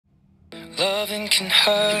Loving can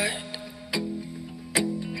hurt.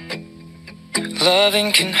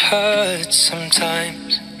 Loving can hurt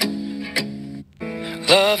sometimes.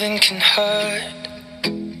 Loving can hurt.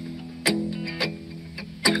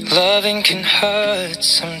 Loving can hurt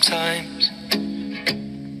sometimes.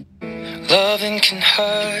 Loving can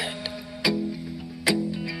hurt.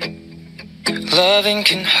 Loving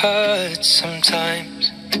can hurt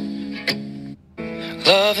sometimes.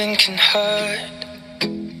 Loving can hurt.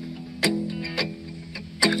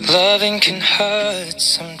 Loving can hurt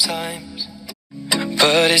sometimes.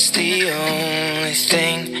 But it's the only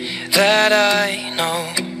thing that I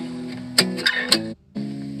know.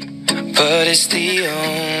 But it's the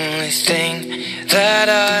only thing that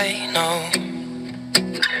I know.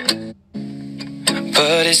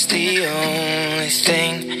 But it's the only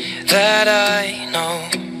thing that I know.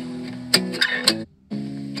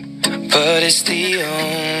 But it's the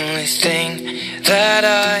only thing that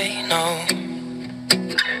I know.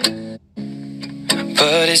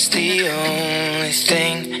 But it's the only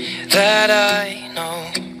thing that I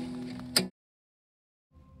know.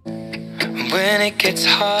 When it gets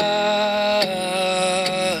hard,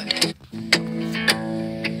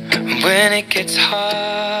 when it gets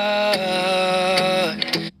hard,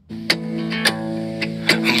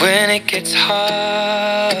 when it gets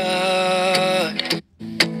hard,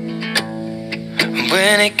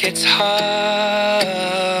 when it gets hard,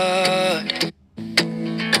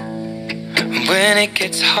 when it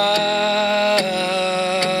gets hard,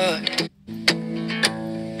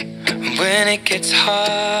 when it gets hard,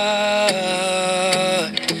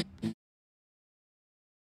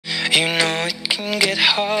 you know it can get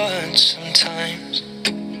hard sometimes.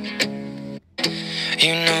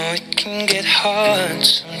 You know it can get hard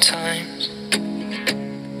sometimes.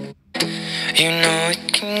 You know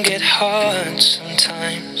it can get hard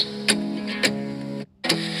sometimes.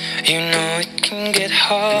 You know it can get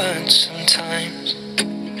hard sometimes.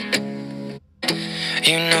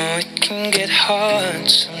 You know it can get hard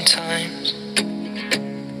sometimes.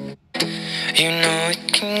 You know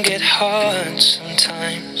it can get hard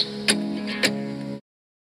sometimes.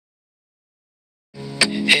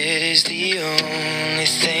 It is the only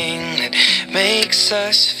thing that makes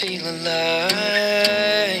us feel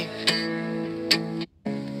alive.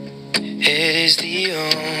 It is the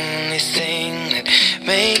only thing that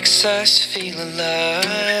makes us feel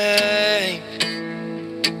alive.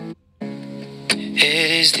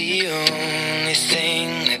 It is the only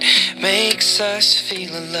thing that makes us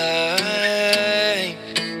feel alive.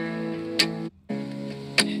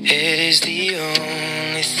 It is the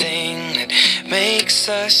only thing that makes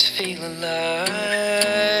us feel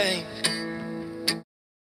alive.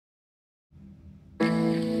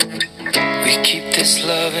 We keep this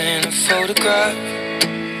love in a photograph.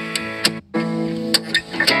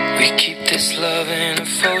 We keep this love in a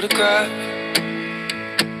photograph.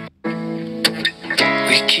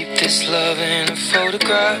 We keep this love in a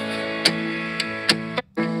photograph.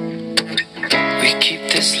 We keep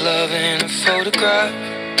this love in a photograph.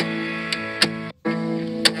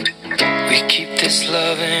 We keep this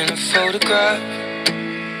love in a photograph.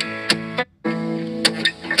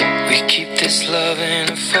 We keep this love in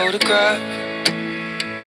a photograph.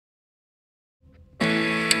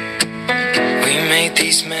 We made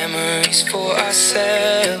these memories for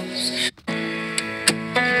ourselves.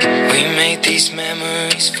 We made these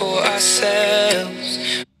memories for ourselves.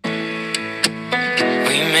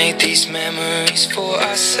 We made these memories for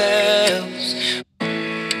ourselves.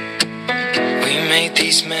 We made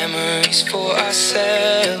these memories for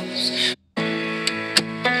ourselves.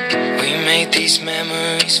 We made these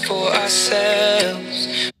memories for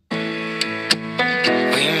ourselves.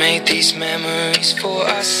 We made these memories for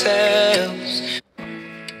ourselves.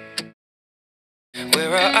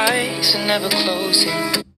 Where our eyes are never closing.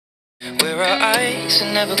 Where our eyes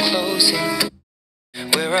are never closing.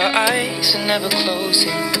 Where our eyes are never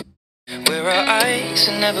closing. Where our eyes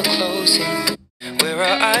are never closing. Where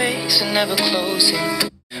our eyes are never closing.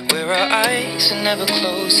 Where our eyes are never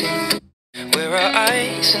closing. Where our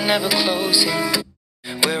eyes are never closing.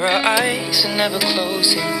 Where our eyes are never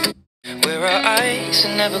closing. Where our eyes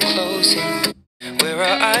are never closing. Where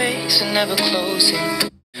our eyes are never closing.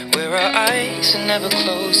 Where our eyes are never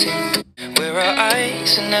closing. Where our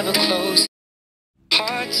eyes are never closing.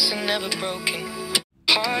 Hearts are never broken.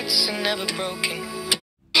 Hearts are never broken.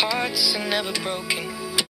 Hearts are never broken.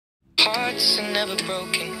 Hearts are never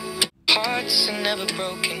broken. Hearts are never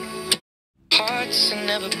broken. Hearts are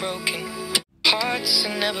never broken. Hearts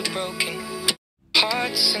are never broken.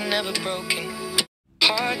 Hearts are never broken.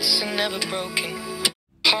 Hearts are never broken.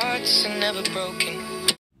 Hearts are never broken.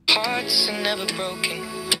 Hearts are never broken.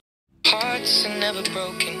 Hearts are never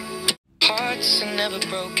broken. Hearts are never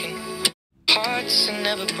broken. Hearts are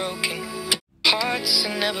never broken. Hearts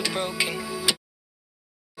are never broken.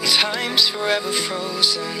 Time's forever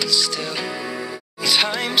frozen still.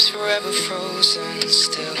 Time's forever frozen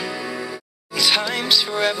still. Time's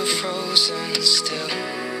forever frozen still.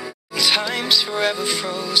 Time's forever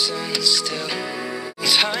frozen still.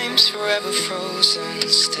 Time's forever frozen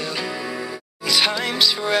still.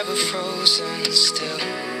 Time's forever frozen still.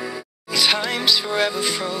 Time's forever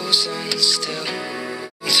frozen still.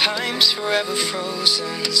 Time's forever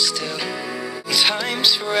frozen still.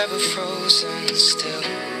 Time's forever frozen still.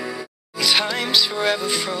 Time's forever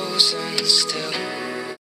frozen still.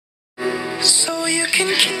 So you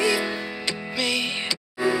can keep me.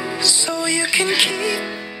 So you can keep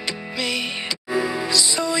me.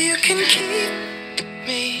 So you can keep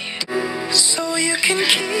me. So you can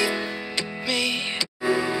keep me.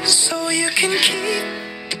 So you can keep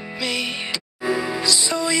me.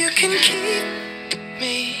 So you can keep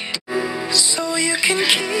me. So you can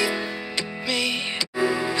keep me.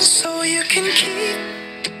 So you can keep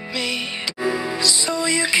me. So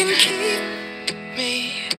you can keep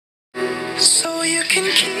me. So you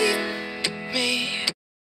can keep me.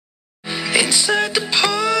 Inside the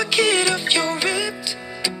pocket of your ripped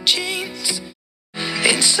jeans.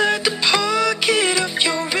 Inside the pocket of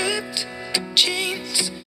your ripped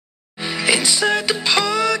jeans. Inside the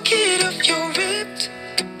pocket of your ripped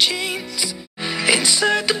jeans.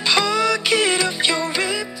 Inside the pocket of your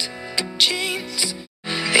ripped jeans.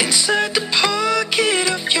 Inside the pocket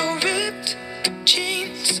of your ripped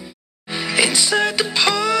jeans. Inside the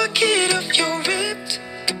pocket of your ripped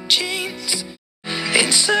jeans.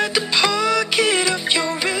 Inside the pocket of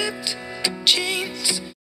your ripped jeans.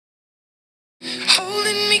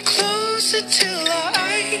 Holding me closer till our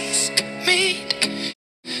eyes meet.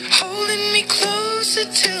 Holding me closer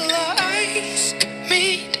till our eyes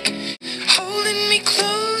meet. Holding me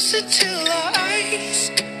closer till our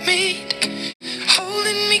eyes meet.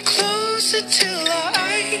 Holding me closer till our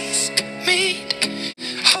eyes meet.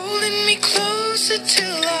 Holding me closer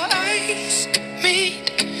till our eyes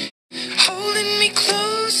meet. Holding me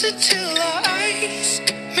closer till our eyes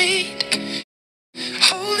meet.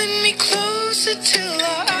 Holding me closer till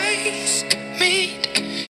our eyes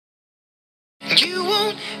meet. You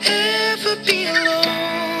won't ever be alone.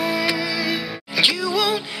 You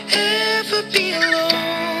won't ever be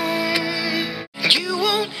alone. You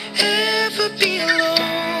won't ever be alone.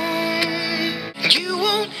 You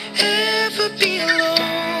won't ever be alone.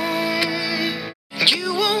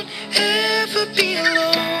 You won't ever be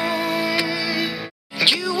alone.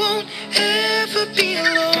 You won't ever be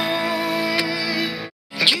alone.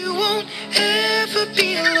 You won't ever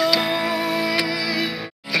be alone.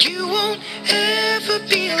 You won't ever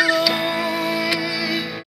be alone.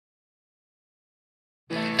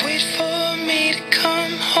 Wait for me to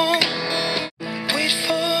come home. Wait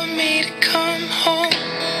for me to come home.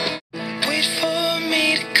 Wait for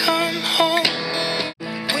me to come home.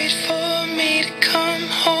 Wait for me to come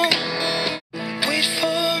home. Wait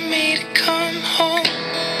for me to come home.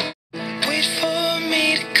 Wait for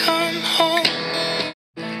me to come home.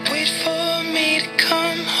 Wait for me to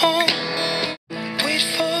come home. Wait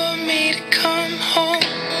for me to come home.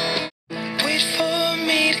 Wait for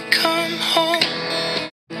me to come home.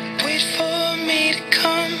 Wait for me to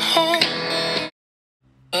come home.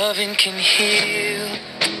 Loving can heal.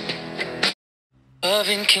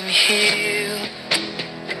 Loving can heal.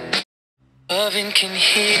 Loving can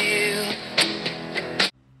heal.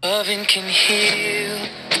 Loving can heal.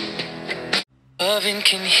 Loving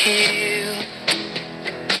can heal.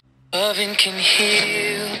 Loving can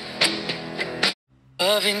heal.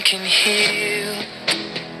 Loving can heal.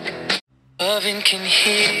 Loving can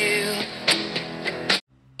heal.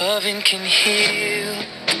 Loving can heal.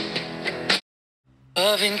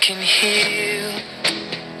 Loving can heal.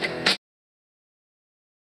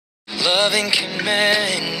 Loving can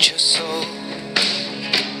mend your soul.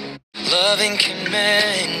 Loving can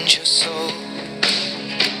mend your soul.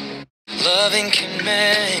 Loving can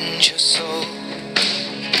mend your soul.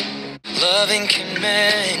 Loving can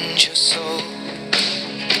mend your soul.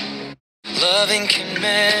 Loving can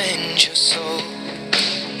mend your soul.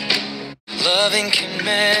 Loving can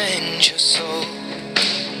mend your soul.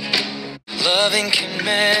 Loving can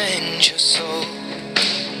mend your soul.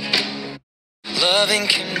 Loving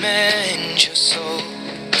can mend your soul.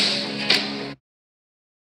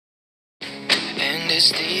 And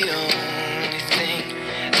it's the only thing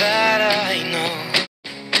that I know.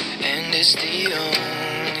 And it's the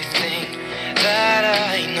only thing that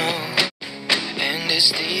I know. And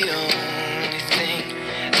it's the only thing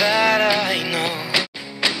that I know.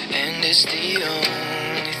 And it's the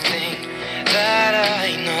only thing that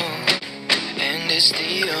I know. And it's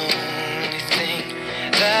the only thing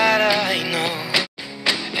that I know.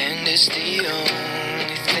 And it's the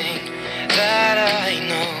only thing that I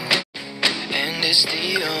know. And it's the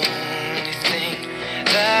only thing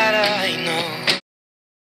that I know.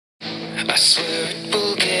 I swear it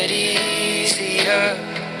will get easier.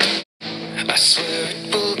 I swear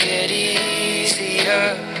it will get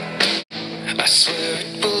easier. I swear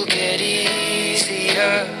it will get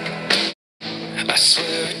easier. I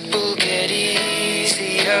swear it will get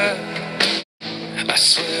easier. I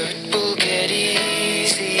swear it will get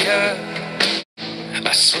easier.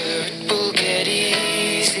 I swear it will get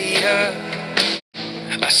easier.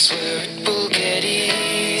 I swear it will get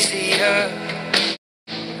easier.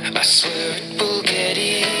 I swear it will get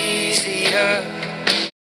easier.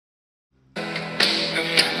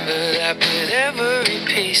 Remember that with every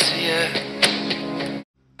piece of you.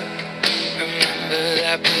 Remember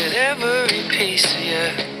that with every piece of you.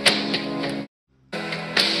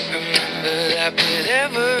 Remember that with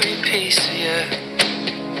every piece of you.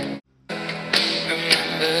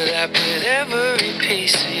 Remember that with every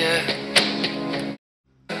piece of you.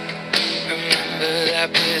 Remember that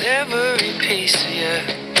with every piece of you.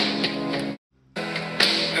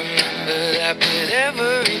 Remember that with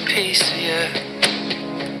every piece of you.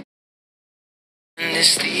 And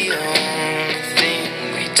it's the only thing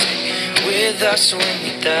we take with us when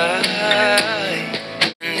we die.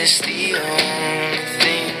 And it's the only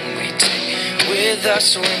thing we take with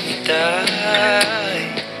us when we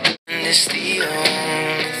die. And it's the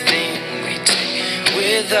only thing we take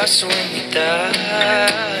with us when we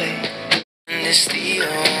die. And it's the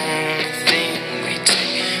only thing we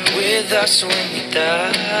take with us when we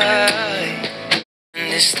die.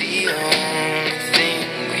 And it's the only thing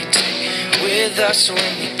we take with us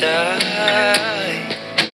when we die.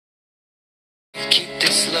 Keep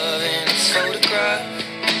this love in its photograph.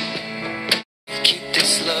 Keep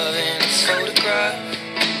this love in its photograph.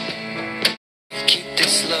 Keep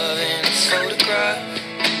this love in its photograph.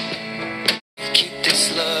 Keep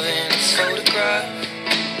this love in its photograph.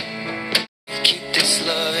 Keep this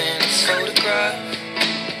love in its photograph.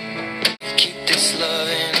 Keep this love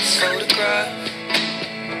in its photograph.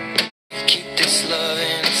 Keep this love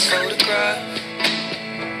in its photograph.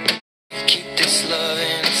 Keep this love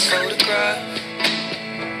in its photograph.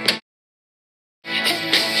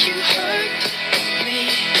 And if you hurt me,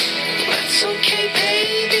 that's okay,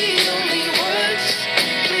 baby. Only once,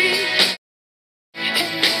 please. And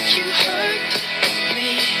if you hurt me,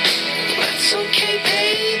 that's okay,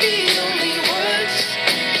 baby. Only once,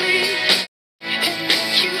 please. And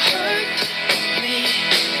if you hurt me,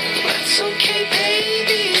 that's okay,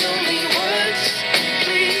 baby. Only once,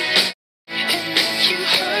 please. And if you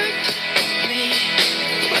hurt me,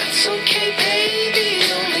 that's okay, baby.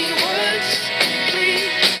 Only once,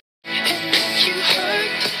 please. And if you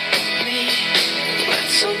hurt me,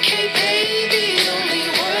 that's okay, baby. Only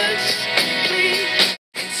once, please.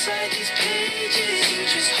 Inside these pages, you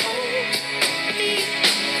just hold me.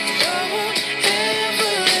 I won't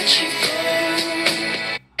ever let you go.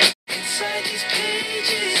 Inside these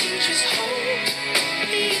pages, you just hold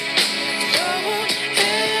me. I won't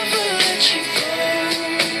ever let you go.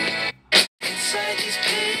 Inside these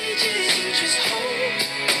pages, you just hold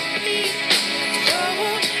me. I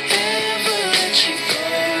won't ever let you go.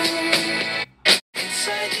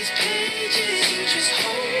 Inside these pages, you just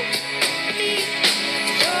hold me.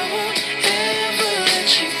 I won't ever let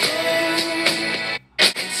you go.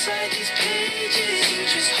 Inside these pages, you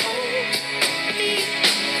just hold me.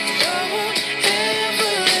 I won't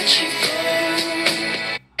ever let you go.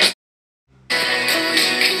 Oh,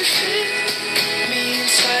 you can fit me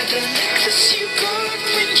inside the necklace you got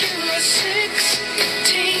when you were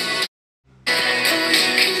 16. Oh, you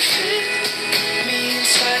can fit me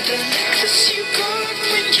inside the necklace you got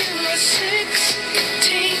when you were 16.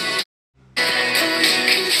 Oh, you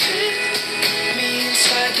can fit me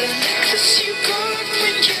inside the necklace you got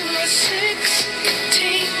when you were 16.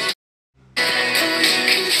 Oh, you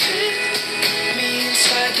can fit me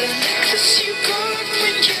inside the necklace you got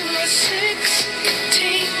when you were 16.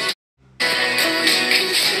 Oh, you can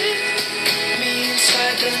fit me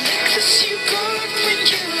inside the necklace you got when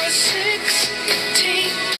you were 16.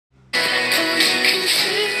 Oh, you can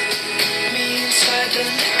fit me inside the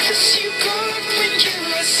necklace you got when you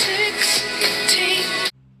were 16.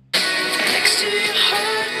 Next to your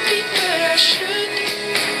heartbeat, but I should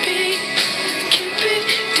be. Keep it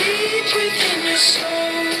deep within your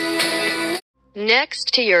soul. Next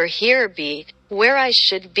to your heartbeat, where I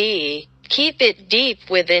should be. Keep it deep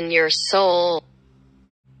within your soul.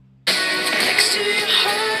 Next to your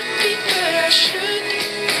heartbeat,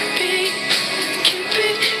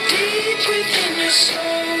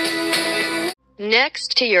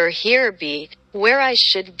 Next to your here beat, where I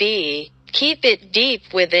should be, keep it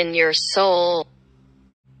deep within your soul.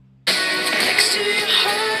 Next to your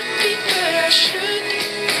heartbeat, where I should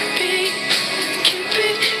be, keep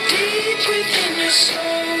it deep within your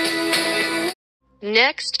soul.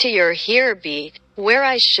 Next to your here beat, where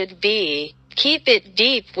I should be, keep it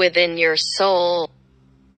deep within your soul.